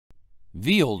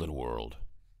The Olden World,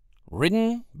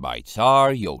 written by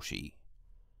Czar Yoshi.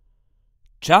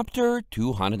 Chapter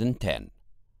 210.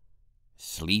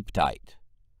 Sleep Tight.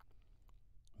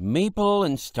 Maple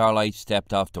and Starlight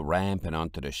stepped off the ramp and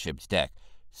onto the ship's deck,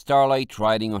 Starlight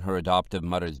riding on her adoptive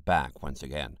mother's back once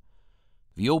again.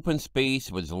 The open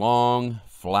space was long,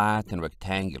 flat, and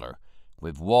rectangular,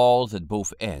 with walls at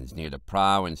both ends near the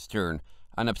prow and stern,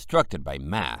 unobstructed by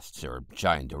masts or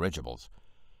giant dirigibles.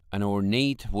 An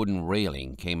ornate wooden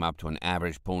railing came up to an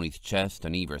average pony's chest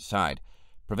on either side,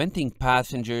 preventing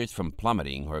passengers from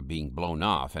plummeting or being blown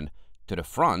off, and to the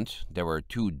front there were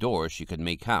two doors she could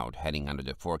make out heading under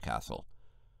the forecastle.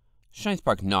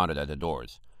 Shinespark nodded at the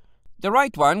doors. "The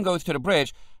right one goes to the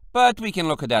bridge, but we can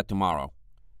look at that tomorrow."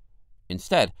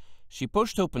 Instead, she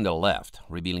pushed open the left,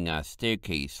 revealing a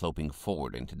staircase sloping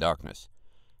forward into darkness.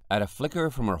 At a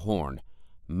flicker from her horn,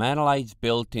 manolites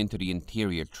built into the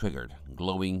interior triggered,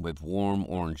 glowing with warm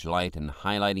orange light and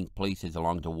highlighting places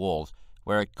along the walls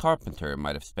where a carpenter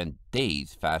might have spent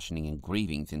days fashioning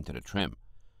engravings into the trim.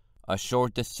 A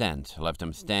short descent left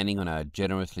them standing on a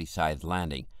generously sized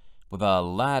landing, with a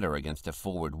ladder against the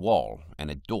forward wall and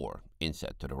a door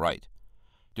inset to the right.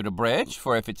 "To the bridge,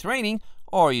 for if it's raining,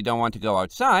 or you don't want to go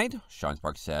outside,"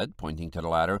 Shinespark said, pointing to the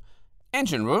ladder.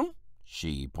 "Engine room,"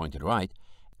 she pointed right.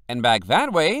 "And back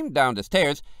that way, down the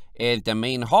stairs, is the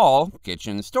main hall,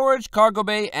 kitchen, storage, cargo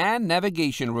bay, and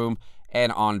navigation room.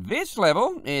 And on this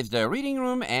level is the reading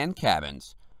room and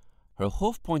cabins." Her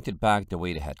hoof pointed back the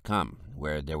way they had come,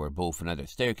 where there were both another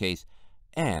staircase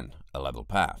and a level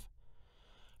path.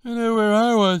 "I know where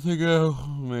I want to go,"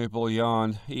 Maple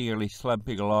yawned, eagerly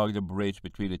slumping along the bridge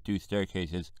between the two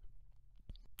staircases.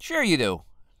 "Sure you do."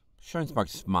 Shinespark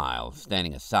smiled,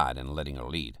 standing aside and letting her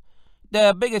lead.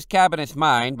 "The biggest cabin is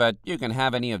mine, but you can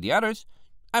have any of the others.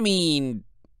 I mean,"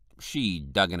 she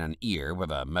dug in an ear with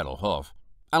a metal hoof,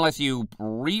 "unless you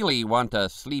really want to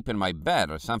sleep in my bed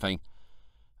or something."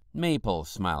 Maple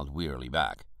smiled wearily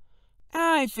back.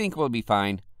 "I think we'll be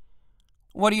fine."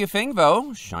 "What do you think,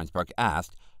 though?" Shinespark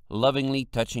asked, lovingly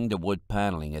touching the wood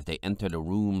paneling as they entered a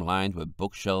room lined with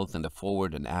bookshelves in the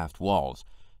forward and aft walls,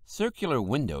 circular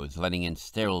windows letting in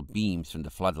sterile beams from the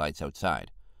floodlights outside.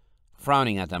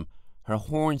 Frowning at them, her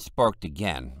horn sparked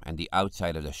again, and the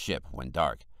outside of the ship went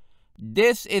dark.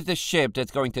 "This is the ship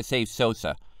that's going to save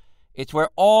Sosa. It's where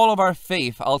all of our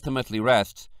faith ultimately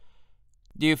rests.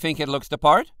 Do you think it looks the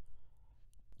part?"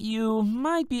 "You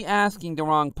might be asking the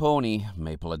wrong pony,"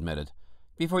 Maple admitted.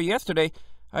 "Before yesterday,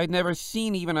 I'd never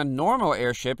seen even a normal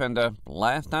airship, and the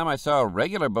last time I saw a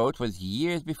regular boat was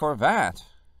years before that.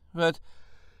 But,"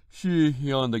 she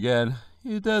yawned again,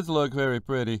 "it does look very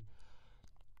pretty."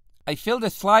 "I filled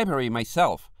this library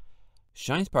myself."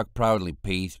 Shinespark proudly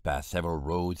paced past several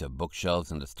rows of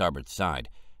bookshelves on the starboard side,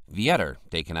 the other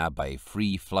taken up by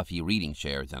 3 fluffy reading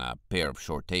chairs and a pair of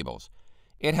short tables.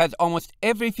 "It has almost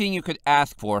everything you could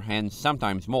ask for, and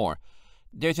sometimes more.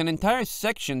 There's an entire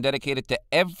section dedicated to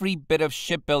every bit of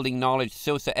shipbuilding knowledge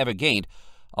Sosa ever gained,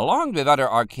 along with other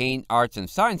arcane arts and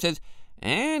sciences,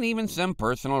 and even some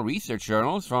personal research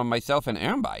journals from myself and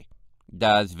Ernby.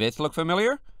 Does this look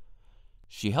familiar?"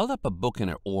 She held up a book in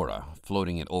her aura,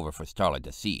 floating it over for Starlight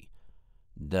to see.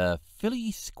 The filly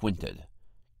squinted.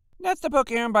 "That's the book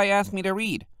Ernby asked me to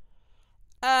read."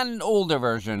 "An older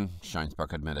version,"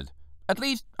 Shinespark admitted. "At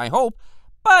least, I hope.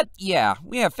 But yeah,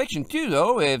 we have fiction too,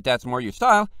 though, if that's more your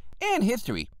style, and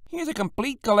history. Here's a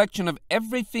complete collection of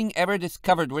everything ever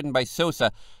discovered written by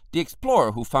Sosa, the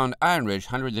explorer who found Iron Ridge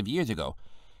hundreds of years ago.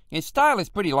 His style is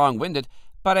pretty long-winded,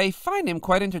 but I find him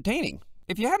quite entertaining.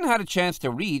 If you hadn't had a chance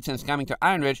to read since coming to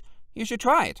Iron Ridge, you should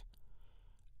try it."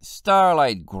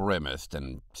 Starlight grimaced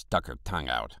and stuck her tongue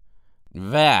out.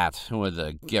 That was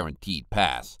a guaranteed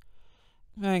pass.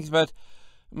 "Thanks, but,"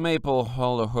 Maple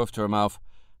held her hoof to her mouth,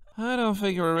 "I don't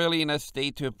think we're really in a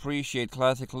state to appreciate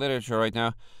classic literature right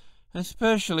now,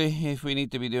 especially if we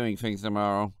need to be doing things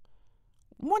tomorrow."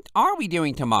 "What are we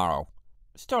doing tomorrow?"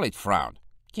 Starlight frowned.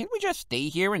 "Can't we just stay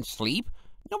here and sleep?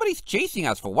 Nobody's chasing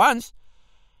us for once."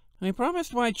 "We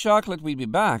promised White Chocolate we'd be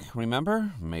back,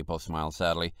 remember?" Maple smiled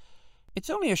sadly. "It's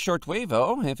only a short way,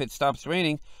 though. If it stops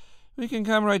raining, we can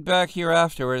come right back here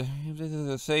afterward. If this is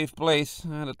a safe place,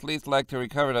 I'd at least like to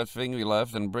recover that thing we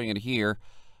left and bring it here."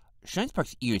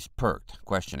 Shinespark's ears perked,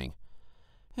 questioning.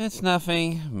 "It's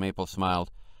nothing," Maple smiled.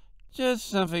 "Just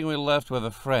something we left with a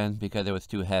friend because it was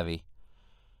too heavy."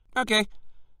 "Okay."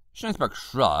 Shinespark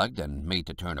shrugged and made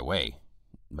to turn away,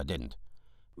 but didn't.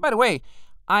 "By the way,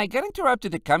 I got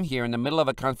interrupted to come here in the middle of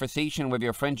a conversation with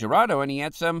your friend Gerardo, and he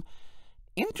had some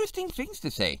interesting things to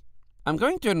say. I'm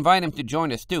going to invite him to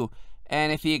join us too,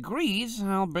 And if he agrees,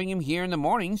 I'll bring him here in the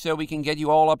morning so we can get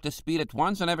you all up to speed at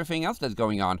once on everything else that's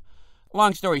going on.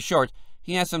 Long story short,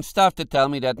 he has some stuff to tell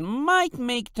me that might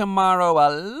make tomorrow a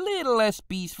little less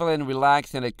peaceful and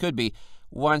relaxed than it could be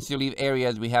once you leave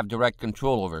areas we have direct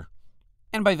control over.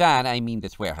 And by that, I mean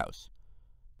this warehouse.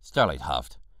 Starlight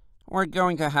huffed. We're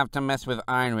going to have to mess with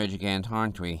Iron Ridge again,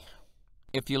 aren't we?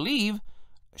 If you leave...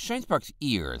 Shinespark's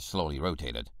ears slowly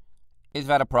rotated. Is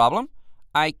that a problem?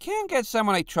 I can get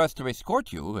someone I trust to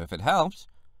escort you, if it helps.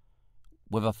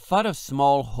 With a thud of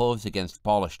small hooves against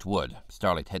polished wood,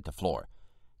 Starlight hit the floor.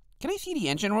 Can I see the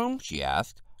engine room? She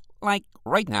asked. Like,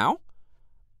 right now?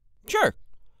 Sure.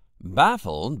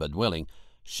 Baffled, but willing,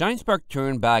 Shinespark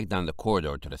turned back down the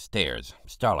corridor to the stairs,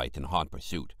 Starlight in hot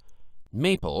pursuit.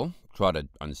 Maple trotted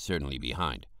uncertainly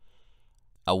behind.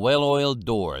 A well-oiled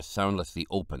door soundlessly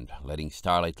opened, letting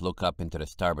Starlight look up into the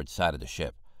starboard side of the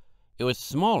ship. It was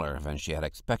smaller than she had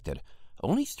expected,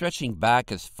 only stretching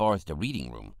back as far as the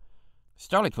reading room.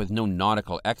 Starlight was no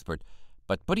nautical expert,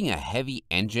 but putting a heavy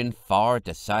engine far at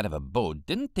the side of a boat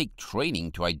didn't take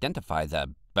training to identify as a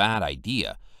bad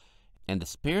idea, and the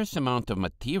sparse amount of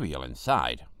material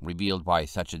inside revealed why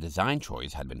such a design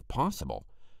choice had been possible.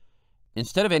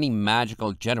 Instead of any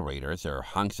magical generators or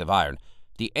hunks of iron,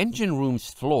 the engine room's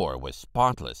floor was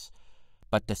spotless,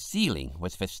 but the ceiling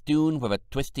was festooned with a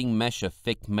twisting mesh of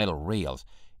thick metal rails,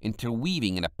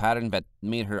 interweaving in a pattern that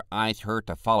made her eyes hurt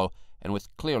to follow and was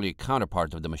clearly a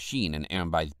counterpart of the machine in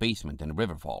Ehrenby's basement in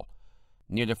Riverfall.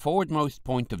 Near the forwardmost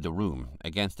point of the room,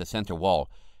 against the center wall,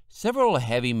 several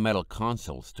heavy metal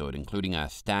consoles stood, including a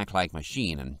stack-like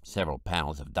machine and several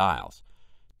panels of dials.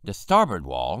 The starboard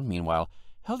wall, meanwhile,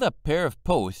 held a pair of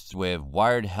posts with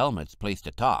wired helmets placed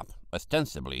atop,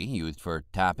 ostensibly used for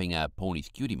tapping a pony's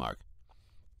cutie mark.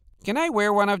 Can I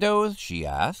wear one of those? She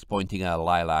asked, pointing a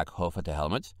lilac hoof at the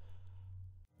helmets.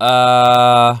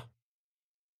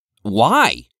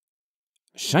 Why?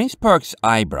 Shinespark's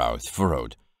eyebrows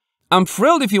furrowed. I'm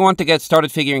thrilled if you want to get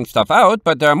started figuring stuff out,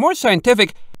 but there are more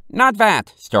scientific... Not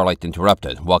that, Starlight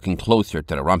interrupted, walking closer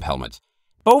to the rump helmets.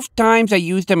 Both times I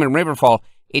used them in Riverfall,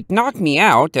 it knocked me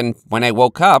out, and when I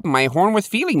woke up, my horn was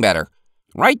feeling better.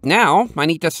 Right now, I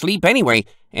need to sleep anyway,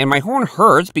 and my horn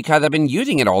hurts because I've been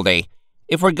using it all day.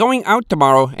 If we're going out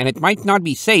tomorrow, and it might not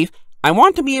be safe, I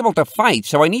want to be able to fight,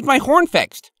 so I need my horn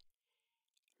fixed.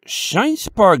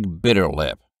 Shinespark bit her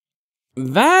lip.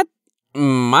 That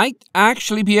might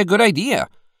actually be a good idea,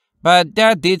 but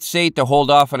Dad did say to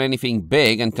hold off on anything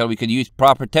big until we could use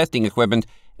proper testing equipment,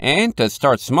 and to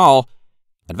start small.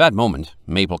 At that moment,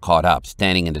 Maple caught up,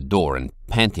 standing in the door and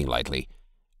panting lightly.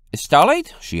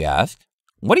 Starlight? She asked.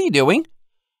 What are you doing?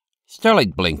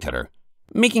 Starlight blinked at her.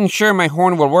 Making sure my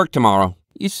horn will work tomorrow.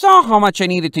 You saw how much I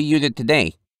needed to use it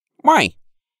today. Why?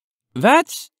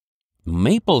 That's...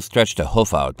 Maple stretched a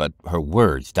hoof out, but her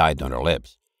words died on her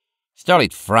lips.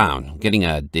 Starlight frowned, getting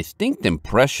a distinct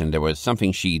impression there was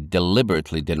something she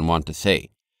deliberately didn't want to say.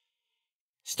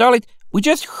 Starlight, we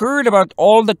just heard about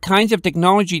all the kinds of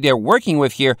technology they're working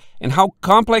with here and how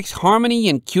complex harmony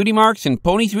and cutie marks and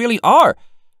ponies really are.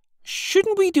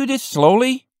 Shouldn't we do this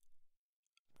slowly?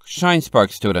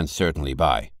 Shinespark stood uncertainly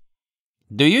by.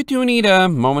 Do you two need a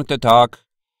moment to talk?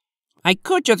 I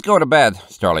could just go to bed,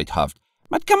 Starlight huffed.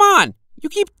 But come on, you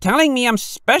keep telling me I'm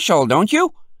special, don't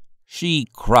you? She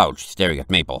crouched, staring at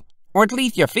Maple. Or at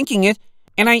least you're thinking it,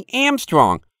 and I am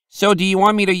strong. So do you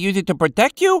want me to use it to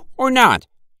protect you, or not?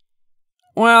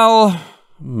 Well,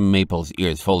 Maple's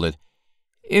ears folded.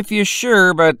 If you're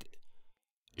sure, but...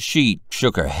 She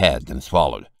shook her head and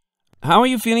swallowed. How are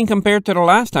you feeling compared to the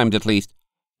last time, at least?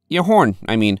 Your horn,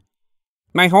 I mean.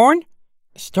 My horn?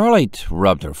 Starlight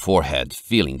rubbed her forehead,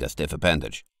 feeling the stiff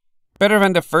appendage. Better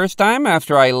than the first time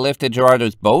after I lifted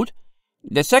Gerardo's boat?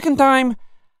 The second time,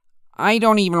 I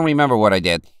don't even remember what I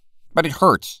did, but it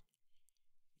hurts.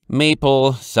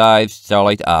 Maple sized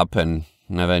Starlight up and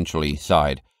eventually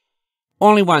sighed.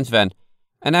 Only once then,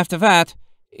 and after that,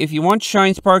 if you want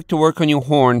Shinespark to work on your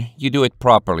horn, you do it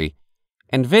properly.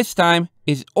 And this time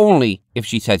is only if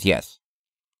she says yes.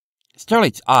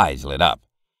 Starlight's eyes lit up.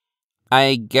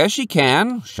 I guess she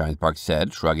can, Shinespark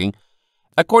said, shrugging.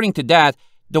 According to Dad,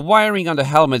 the wiring on the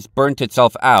helmets burnt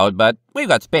itself out, but we've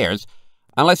got spares.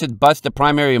 Unless it busts the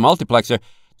primary multiplexer,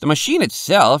 the machine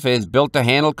itself is built to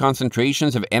handle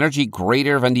concentrations of energy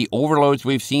greater than the overloads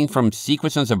we've seen from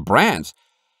sequences of brands.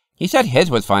 He said his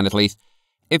was fine at least.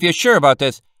 If you're sure about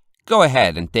this, go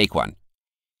ahead and take one.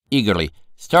 Eagerly,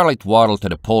 Starlight waddled to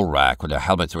the pole rack where the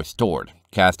helmets were stored,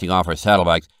 casting off her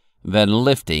saddlebags, then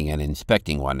lifting and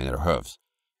inspecting one in her hooves.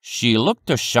 She looked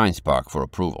to Shinespark for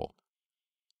approval.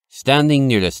 Standing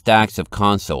near the stacks of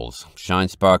consoles,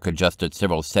 Shinespark adjusted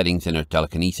several settings in her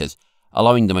telekinesis,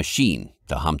 allowing the machine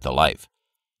to hum to life.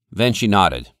 Then she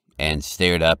nodded and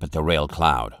stared up at the rail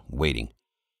cloud, waiting.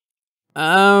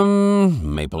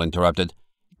 Maple interrupted.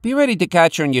 Be ready to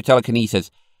catch her in your telekinesis.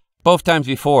 Both times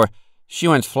before, she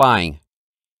went flying.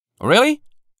 Really?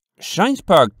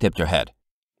 Shinespark tipped her head.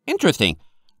 Interesting.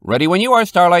 Ready when you are,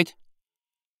 Starlight.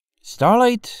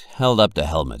 Starlight held up the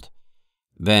helmet,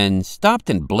 then stopped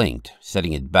and blinked,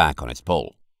 setting it back on its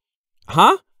pole.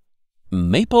 Huh?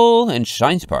 Maple and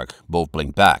Shinespark both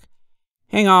blinked back.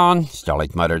 Hang on,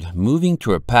 Starlight muttered, moving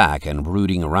to her pack and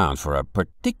rooting around for a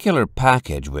particular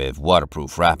package with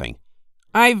waterproof wrapping.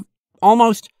 I've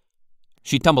almost...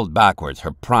 She tumbled backwards,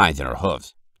 her prize in her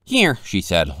hooves. Here, she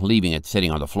said, leaving it sitting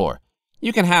on the floor.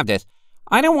 You can have this.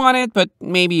 I don't want it, but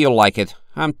maybe you'll like it.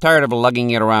 I'm tired of lugging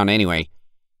it around anyway.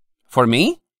 For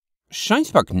me?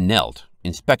 Shinespark knelt,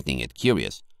 inspecting it,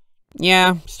 curious.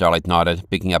 Yeah, Starlight nodded,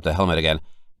 picking up the helmet again.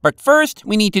 But first,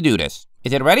 we need to do this.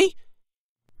 Is it ready?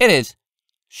 It is.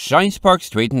 Shinespark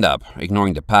straightened up,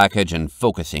 ignoring the package and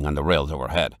focusing on the rails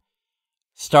overhead.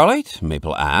 Starlight,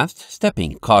 Maple asked,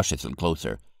 stepping cautiously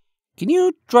closer. Can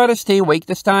you try to stay awake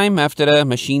this time after the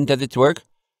machine does its work?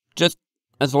 Just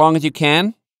as long as you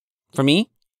can? For me?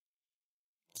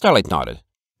 Starlight nodded.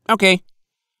 Okay.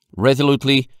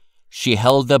 Resolutely, she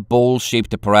held the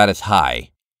bowl-shaped apparatus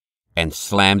high and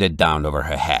slammed it down over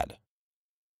her head.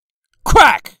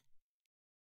 Crack!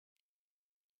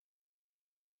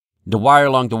 The wire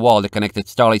along the wall that connected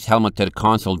Starlight's helmet to the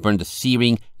console burned a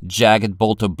searing, jagged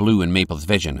bolt of blue in Maple's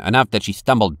vision, enough that she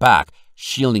stumbled back,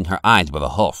 shielding her eyes with a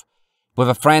hoof. With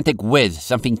a frantic whiz,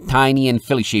 something tiny and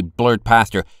filly-shaped blurred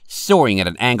past her, soaring at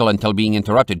an angle until being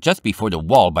interrupted just before the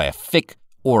wall by a thick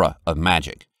aura of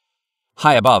magic.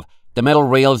 High above, the metal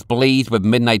rails blazed with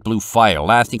midnight blue fire,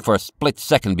 lasting for a split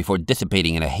second before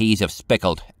dissipating in a haze of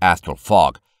speckled astral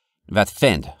fog. That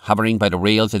thinned, hovering by the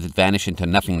rails as it vanished into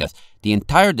nothingness, the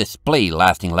entire display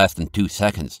lasting less than 2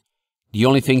 seconds. The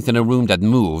only things in the room that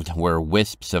moved were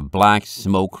wisps of black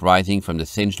smoke rising from the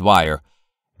singed wire,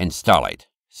 and Starlight,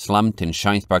 slumped in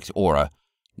Shinespark's aura,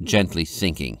 gently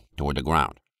sinking toward the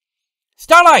ground.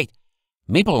 Starlight!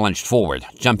 Maple lunged forward,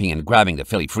 jumping and grabbing the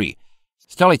filly free.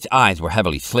 Starlight's eyes were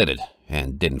heavily slitted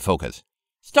and didn't focus.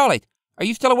 Starlight, are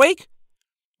you still awake?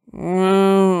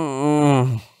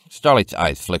 Starlight's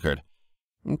eyes flickered.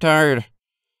 I'm tired.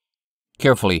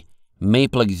 Carefully,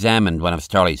 Maple examined one of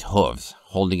Starlight's hooves,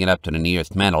 holding it up to the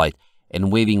nearest manolite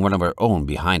and waving one of her own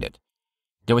behind it.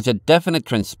 There was a definite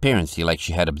transparency like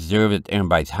she had observed at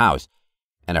Ehrenby's house,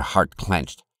 and her heart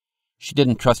clenched. She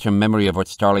didn't trust her memory of what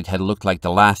Starlight had looked like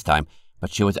the last time,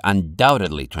 but she was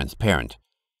undoubtedly transparent.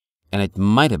 And it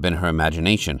might have been her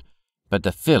imagination, but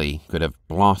the filly could have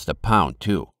lost a pound,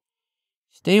 too.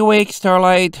 Stay awake,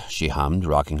 Starlight, she hummed,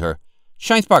 rocking her.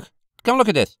 Shinespark, come look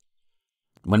at this.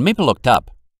 When Maple looked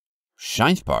up,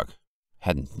 Shinespark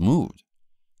hadn't moved.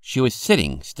 She was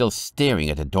sitting, still staring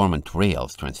at the dormant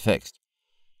rails, transfixed.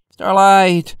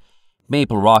 Starlight!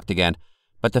 Maple rocked again,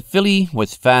 but the filly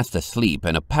was fast asleep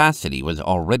and opacity was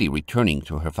already returning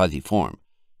to her fuzzy form.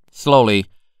 Slowly,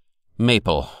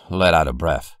 Maple let out a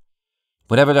breath.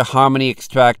 Whatever the harmony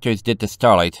extractors did to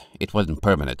Starlight, it wasn't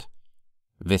permanent.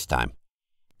 This time,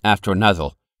 after a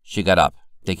nuzzle, she got up,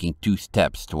 taking 2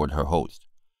 steps toward her host.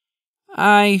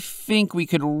 I think we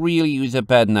could really use a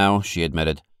bed now, she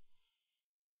admitted.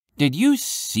 Did you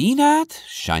see that?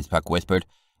 Shinespark whispered,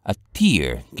 a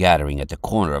tear gathering at the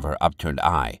corner of her upturned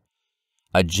eye.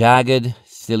 A jagged,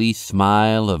 silly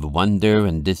smile of wonder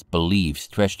and disbelief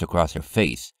stretched across her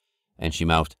face, and she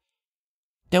mouthed,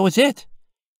 That was it.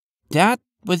 That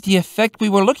was the effect we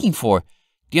were looking for.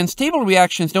 The unstable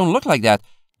reactions don't look like that.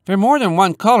 They're more than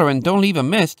one color and don't leave a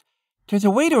mist. There's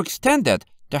a way to extend that.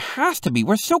 There has to be.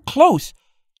 We're so close.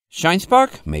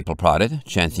 Shinespark? Maple prodded,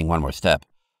 chancing one more step.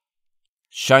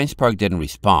 Shinespark didn't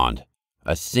respond.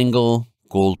 A single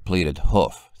gold-plated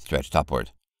hoof stretched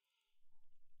upward.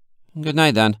 Good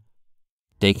night, then.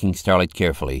 Taking Starlight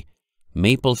carefully,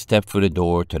 Maple stepped through the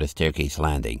door to the staircase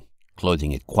landing,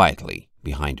 closing it quietly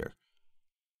behind her.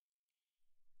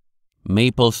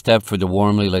 Maple stepped through the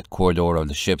warmly lit corridor of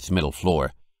the ship's middle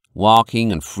floor,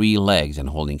 walking on 3 legs and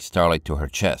holding Starlight to her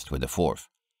chest with the 4th.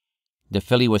 The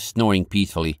filly was snoring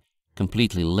peacefully,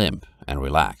 completely limp and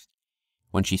relaxed.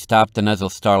 When she stopped to nuzzle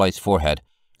Starlight's forehead,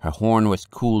 her horn was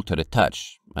cool to the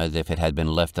touch, as if it had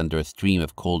been left under a stream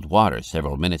of cold water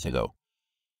several minutes ago.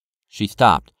 She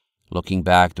stopped, looking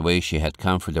back the way she had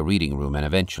come through the reading room and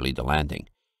eventually the landing.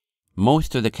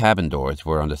 Most of the cabin doors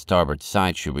were on the starboard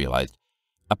side, she realized,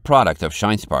 a product of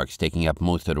Shinespark's taking up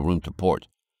most of the room to port.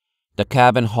 The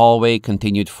cabin hallway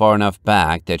continued far enough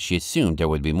back that she assumed there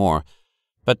would be more,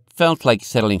 but felt like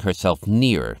settling herself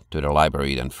nearer to the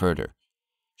library than further.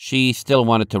 She still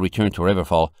wanted to return to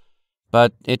Riverfall,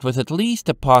 but it was at least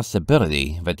a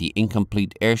possibility that the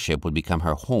incomplete airship would become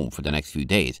her home for the next few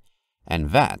days,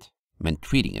 and that meant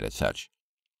treating it as such.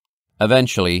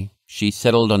 Eventually, she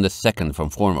settled on the second from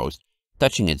foremost,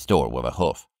 touching its door with a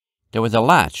hoof. There was a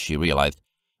latch, she realized,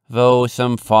 though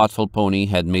some thoughtful pony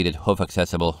had made it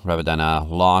hoof-accessible rather than a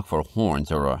lock for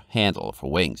horns or a handle for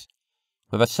wings.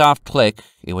 With a soft click,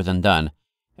 it was undone,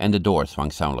 and the door swung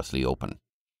soundlessly open.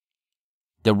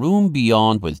 The room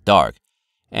beyond was dark,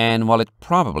 and while it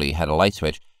probably had a light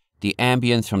switch, the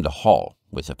ambience from the hall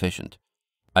was sufficient.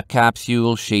 A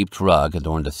capsule-shaped rug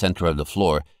adorned the center of the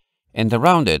floor, and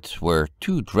around it were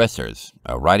 2 dressers,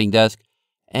 a writing desk,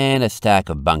 and a stack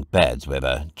of bunk beds with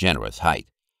a generous height.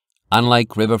 Unlike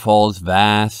Riverfall's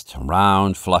vast,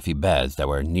 round, fluffy beds that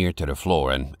were near to the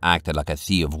floor and acted like a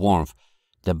sea of warmth,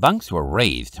 the bunks were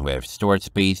raised with storage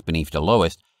space beneath the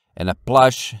lowest and a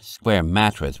plush, square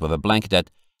mattress with a blanket that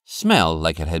smelled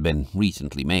like it had been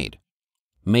recently made.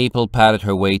 Maple patted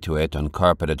her way to it on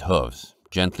carpeted hooves,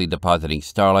 gently depositing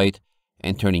Starlight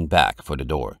and turning back for the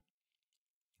door.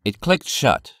 It clicked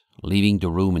shut, leaving the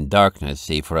room in darkness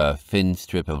save for a thin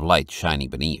strip of light shining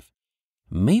beneath.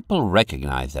 Maple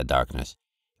recognized that darkness.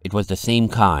 It was the same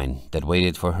kind that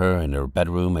waited for her in her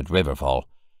bedroom at Riverfall,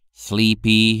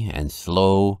 sleepy and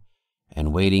slow,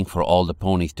 and waiting for all the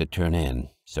ponies to turn in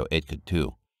so it could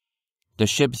too. The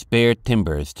ship's bare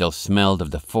timbers still smelled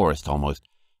of the forest almost,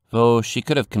 though she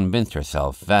could have convinced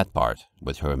herself that part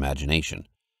was her imagination.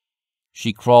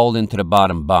 She crawled into the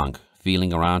bottom bunk,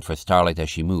 feeling around for Starlight as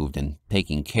she moved and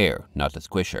taking care not to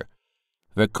squish her.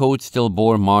 Her coat still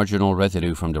bore marginal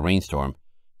residue from the rainstorm,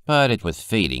 but it was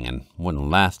fading and wouldn't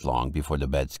last long before the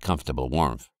bed's comfortable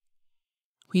warmth.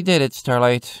 "We did it,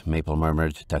 Starlight," Maple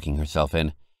murmured, tucking herself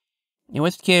in. "It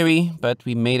was scary, but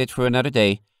we made it through another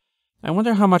day. I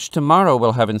wonder how much tomorrow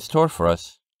will have in store for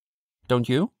us. Don't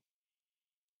you?"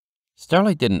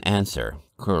 Starlight didn't answer,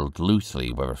 curled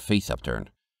loosely with her face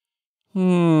upturned.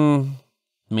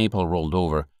 Maple rolled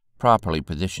over, properly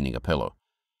positioning a pillow.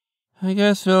 "I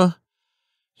guess we'll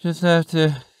just have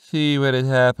to see when it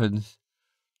happens."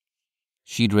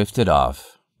 She drifted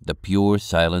off, the pure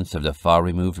silence of the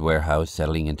far-removed warehouse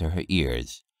settling into her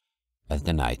ears as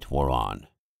the night wore on.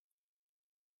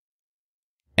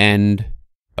 End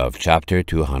of chapter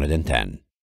 210.